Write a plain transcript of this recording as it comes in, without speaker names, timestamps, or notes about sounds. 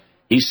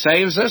He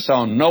saves us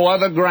on no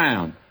other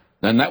ground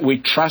than that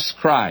we trust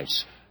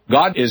Christ.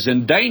 God is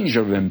in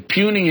danger of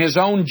impugning His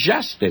own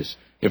justice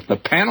if the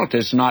penalty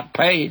is not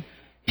paid.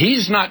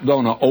 He's not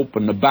going to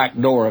open the back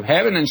door of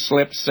heaven and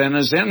slip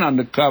sinners in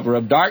under cover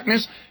of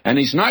darkness, and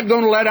He's not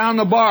going to let down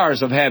the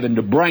bars of heaven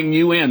to bring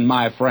you in,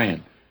 my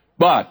friend.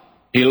 But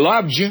He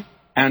loved you,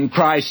 and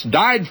Christ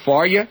died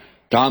for you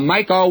to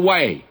make a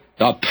way.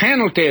 The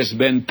penalty has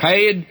been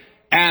paid,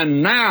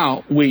 and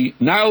now we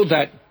know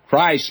that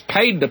Christ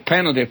paid the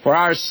penalty for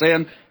our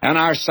sin, and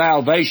our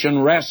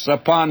salvation rests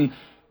upon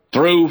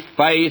through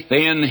faith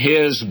in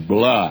His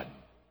blood.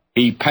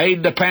 He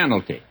paid the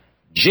penalty.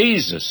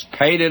 Jesus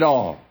paid it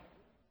all.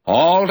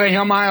 All to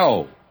Him I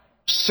owe.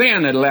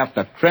 Sin had left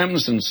a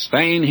crimson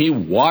stain. He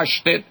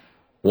washed it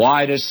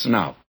white as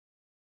snow.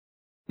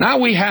 Now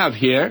we have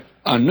here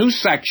a new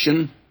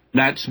section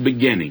that's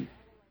beginning.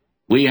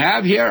 We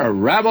have here a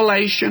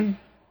revelation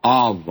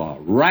of the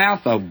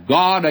wrath of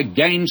God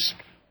against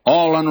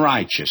all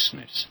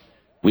unrighteousness.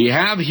 We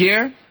have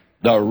here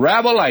the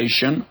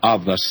revelation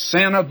of the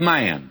sin of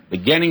man,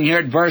 beginning here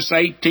at verse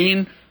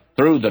 18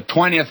 through the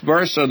 20th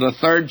verse of the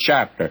 3rd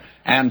chapter.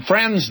 And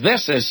friends,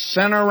 this is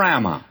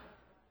Sinnerama.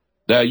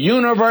 The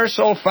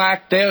universal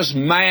fact is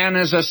man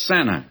is a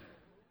sinner.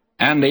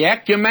 And the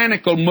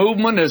ecumenical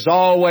movement is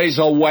always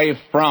away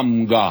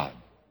from God.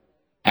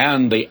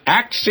 And the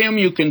axiom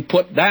you can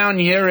put down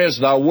here is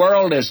the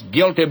world is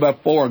guilty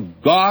before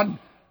God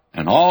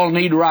and all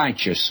need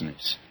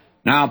righteousness.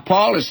 Now,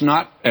 Paul is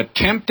not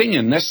attempting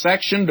in this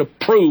section to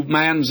prove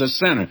man's a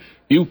sinner.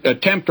 You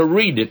attempt to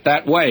read it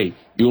that way,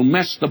 you'll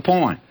miss the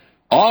point.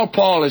 All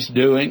Paul is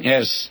doing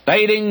is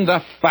stating the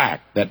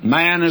fact that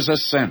man is a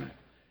sinner.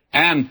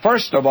 And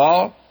first of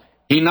all,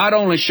 he not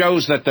only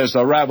shows that there's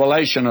a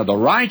revelation of the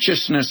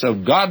righteousness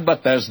of God,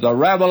 but there's the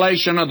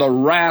revelation of the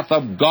wrath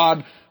of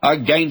God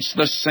against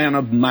the sin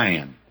of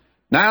man.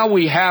 Now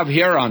we have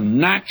here a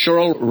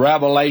natural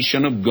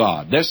revelation of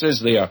God. This is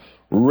the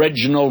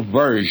original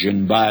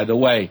version, by the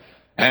way,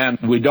 and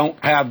we don't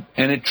have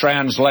any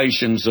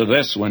translations of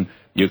this one.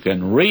 You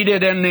can read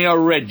it in the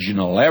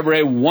original.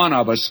 Every one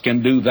of us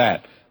can do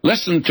that.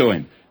 Listen to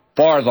him.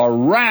 For the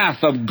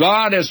wrath of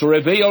God is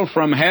revealed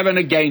from heaven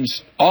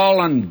against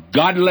all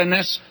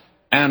ungodliness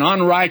and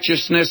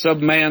unrighteousness of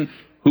men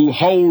who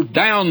hold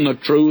down the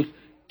truth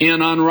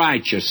in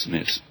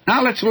unrighteousness.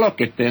 Now let's look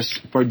at this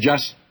for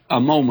just a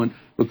moment,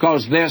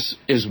 because this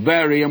is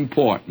very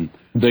important.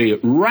 The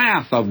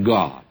wrath of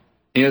God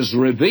is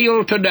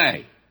revealed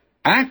today.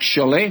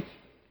 Actually,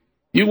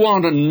 you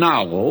want to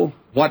know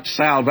what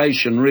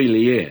salvation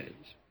really is.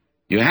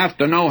 You have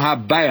to know how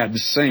bad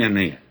sin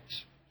is.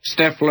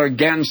 Stifler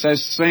again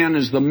says sin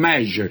is the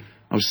measure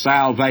of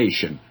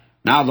salvation.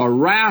 Now, the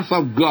wrath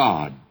of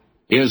God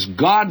is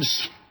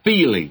God's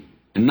feeling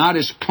and not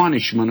His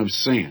punishment of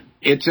sin.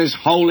 It's His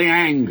holy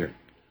anger.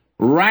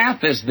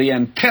 Wrath is the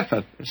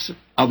antithesis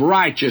of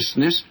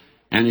righteousness,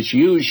 and it's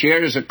used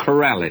here as a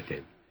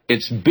correlative.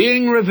 It's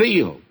being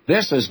revealed.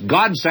 This is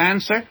God's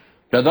answer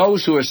to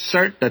those who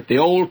assert that the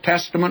Old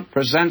Testament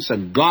presents a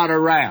God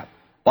of wrath,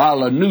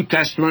 while the New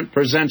Testament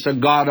presents a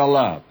God of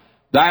love.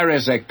 There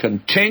is a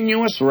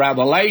continuous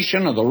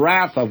revelation of the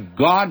wrath of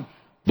God,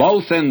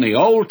 both in the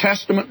Old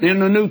Testament and in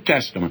the New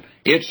Testament.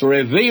 It's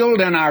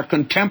revealed in our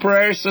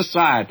contemporary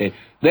society.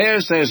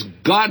 This is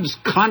God's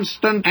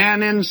constant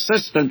and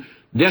insistent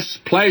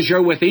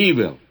displeasure with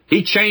evil.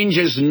 He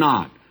changes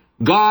not.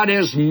 God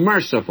is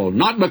merciful,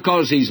 not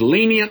because He's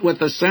lenient with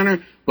the sinner,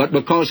 but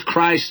because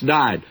Christ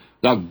died.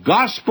 The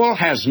gospel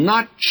has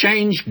not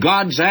changed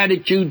God's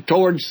attitude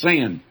towards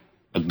sin.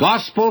 The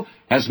gospel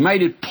has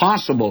made it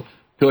possible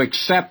to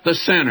accept the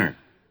sinner.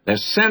 The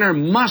sinner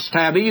must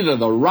have either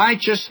the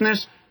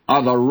righteousness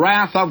or the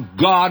wrath of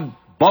God.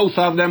 Both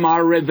of them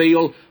are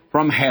revealed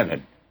from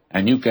heaven,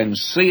 and you can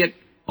see it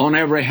on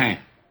every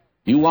hand.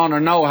 You want to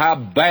know how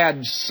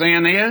bad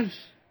sin is?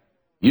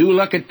 You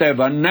look at the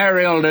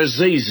venereal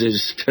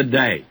diseases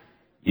today.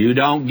 You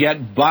don't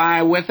get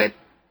by with it.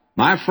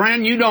 My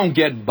friend, you don't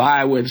get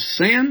by with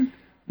sin.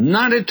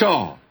 Not at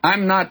all.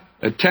 I'm not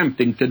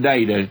attempting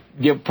today to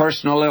give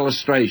personal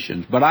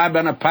illustrations, but I've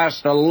been a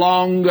pastor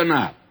long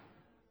enough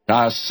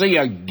to see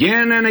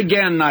again and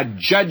again the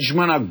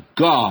judgment of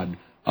God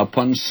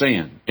upon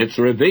sin. It's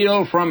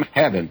revealed from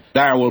heaven.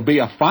 There will be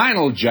a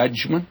final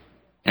judgment,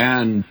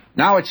 and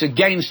now it's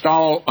against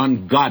all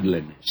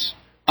ungodliness.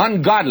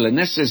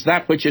 Ungodliness is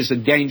that which is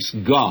against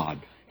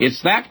God.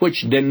 It's that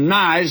which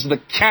denies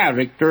the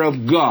character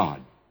of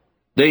God.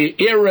 The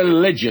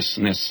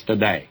irreligiousness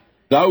today.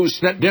 Those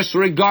that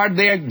disregard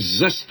the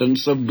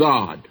existence of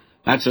God.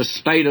 That's a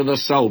state of the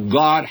soul.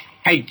 God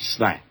hates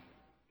that.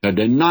 To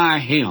deny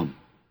Him,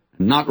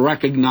 and not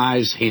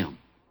recognize Him.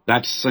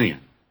 That's sin.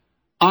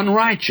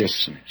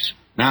 Unrighteousness.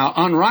 Now,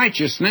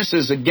 unrighteousness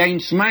is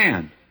against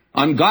man.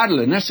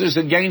 Ungodliness is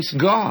against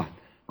God.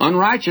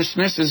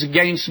 Unrighteousness is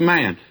against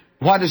man.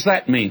 What does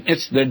that mean?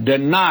 It's the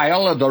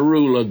denial of the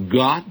rule of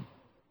God.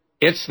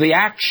 It's the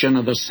action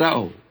of the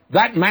soul.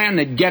 That man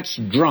that gets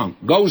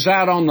drunk, goes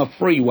out on the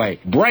freeway,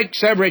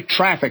 breaks every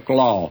traffic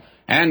law,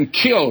 and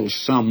kills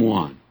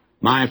someone.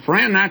 My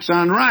friend, that's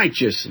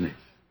unrighteousness.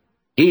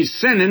 He's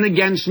sinning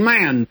against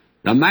man.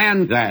 The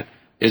man that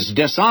is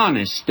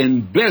dishonest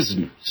in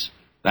business,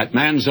 that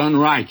man's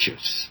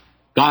unrighteous.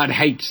 God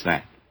hates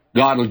that.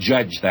 God will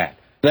judge that.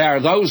 There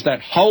are those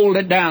that hold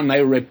it down.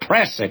 They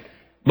repress it.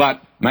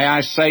 But may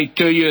I say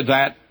to you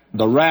that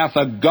the wrath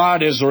of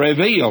God is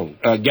revealed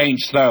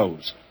against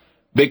those.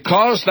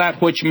 Because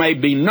that which may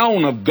be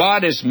known of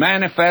God is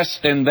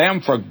manifest in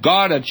them, for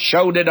God hath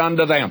showed it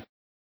unto them.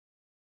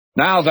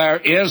 Now there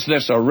is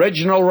this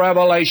original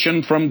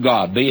revelation from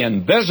God. The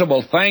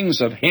invisible things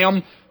of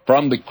Him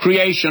from the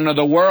creation of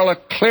the world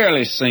are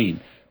clearly seen,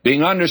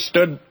 being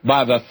understood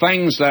by the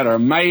things that are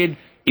made,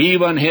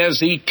 even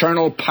His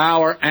eternal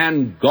power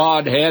and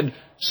Godhead,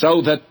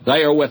 so that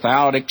they are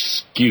without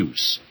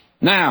excuse.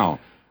 Now,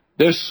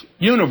 this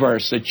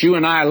universe that you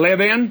and I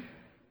live in,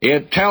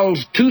 it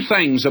tells two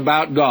things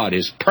about God,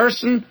 His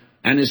person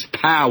and His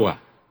power.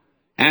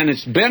 And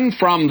it's been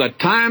from the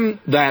time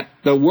that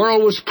the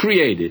world was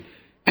created,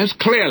 and it's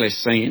clearly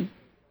seen.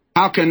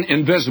 How can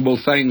invisible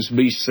things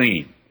be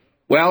seen?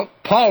 Well,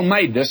 Paul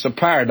made this a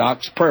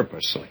paradox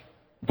purposely.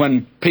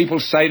 When people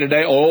say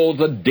today, oh,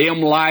 the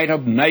dim light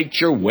of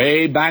nature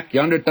way back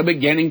yonder at the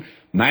beginning,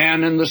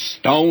 man in the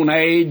Stone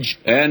Age,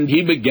 and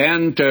he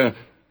began to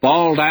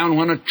fall down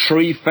when a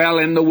tree fell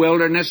in the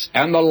wilderness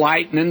and the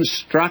lightning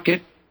struck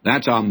it,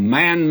 that's a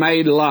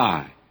man-made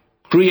lie.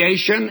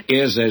 Creation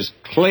is as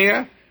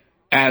clear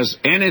as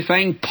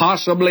anything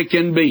possibly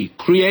can be.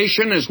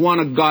 Creation is one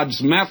of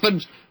God's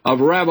methods of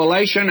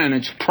revelation, and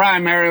it's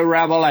primary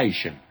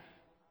revelation.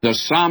 The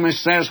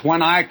psalmist says,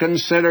 when I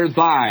consider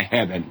thy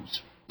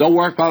heavens, the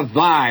work of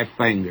thy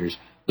fingers,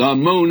 the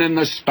moon and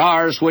the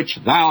stars which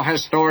thou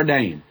hast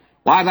ordained.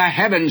 Why, the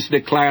heavens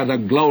declare the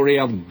glory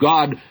of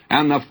God,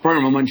 and the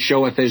firmament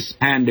showeth His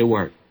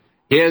handiwork.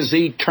 His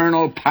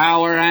eternal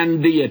power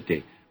and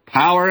deity,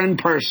 power and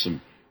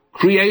person.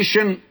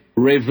 Creation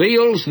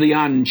reveals the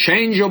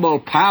unchangeable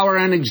power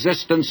and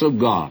existence of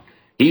God.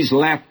 He's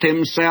left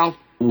Himself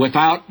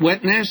without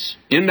witness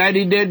in that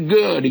He did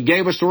good. He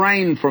gave us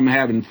rain from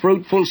heaven,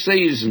 fruitful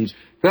seasons,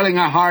 filling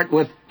our heart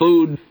with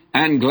food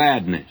and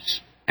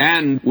gladness.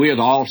 And we are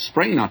the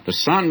offspring, not the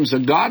sons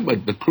of God,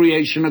 but the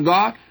creation of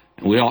God.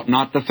 And we ought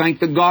not to think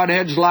the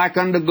Godhead's like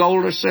unto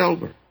gold or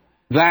silver.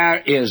 There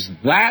is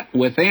that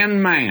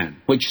within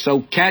man which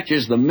so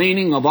catches the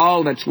meaning of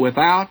all that's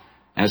without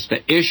as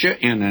to issue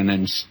in an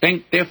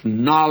instinctive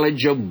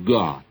knowledge of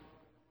God.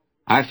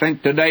 I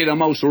think today the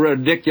most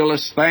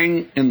ridiculous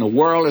thing in the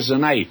world is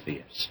an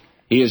atheist.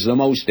 He is the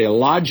most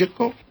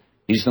illogical.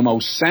 He's the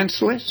most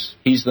senseless.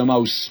 He's the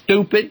most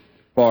stupid.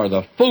 For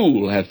the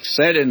fool hath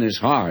said in his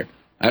heart.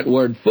 That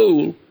word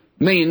fool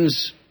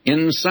means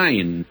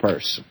insane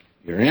person.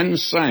 You're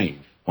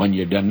insane when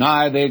you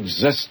deny the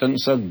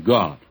existence of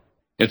God.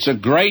 It's a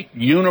great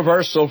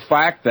universal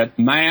fact that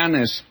man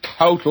is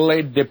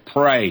totally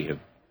depraved.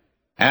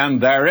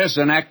 And there is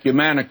an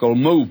ecumenical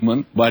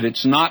movement, but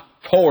it's not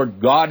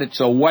toward God,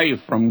 it's away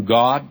from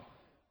God.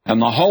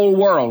 And the whole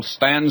world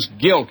stands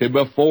guilty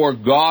before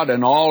God,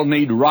 and all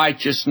need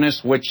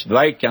righteousness which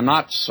they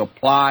cannot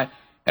supply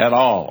at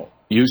all.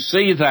 You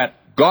see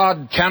that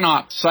God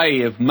cannot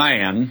save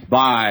man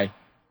by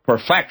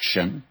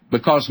perfection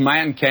because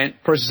man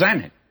can't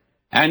present it.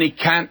 And He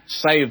can't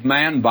save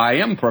man by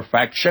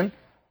imperfection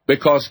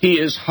because He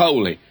is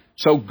holy.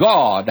 So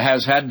God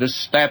has had to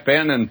step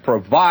in and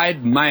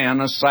provide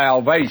man a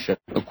salvation.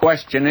 The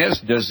question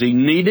is, does he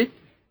need it?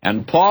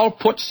 And Paul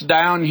puts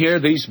down here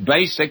these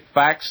basic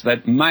facts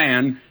that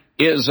man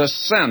is a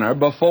sinner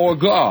before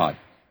God.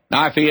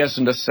 Now, if he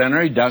isn't a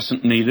sinner, he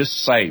doesn't need a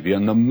Savior.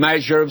 And the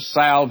measure of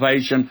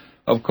salvation,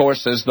 of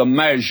course, is the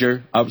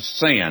measure of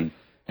sin.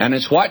 And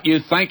it's what you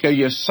think of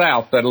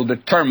yourself that'll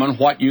determine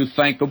what you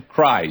think of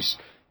Christ.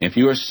 If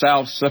you're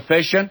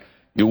self-sufficient,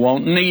 you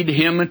won't need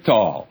Him at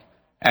all.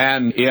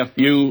 And if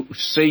you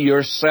see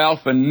yourself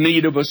in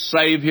need of a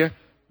Savior,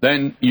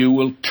 then you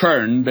will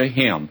turn to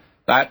Him.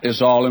 That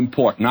is all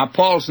important. Now,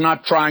 Paul's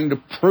not trying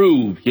to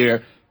prove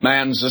here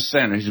man's a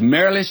sinner. He's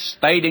merely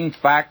stating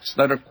facts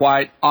that are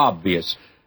quite obvious.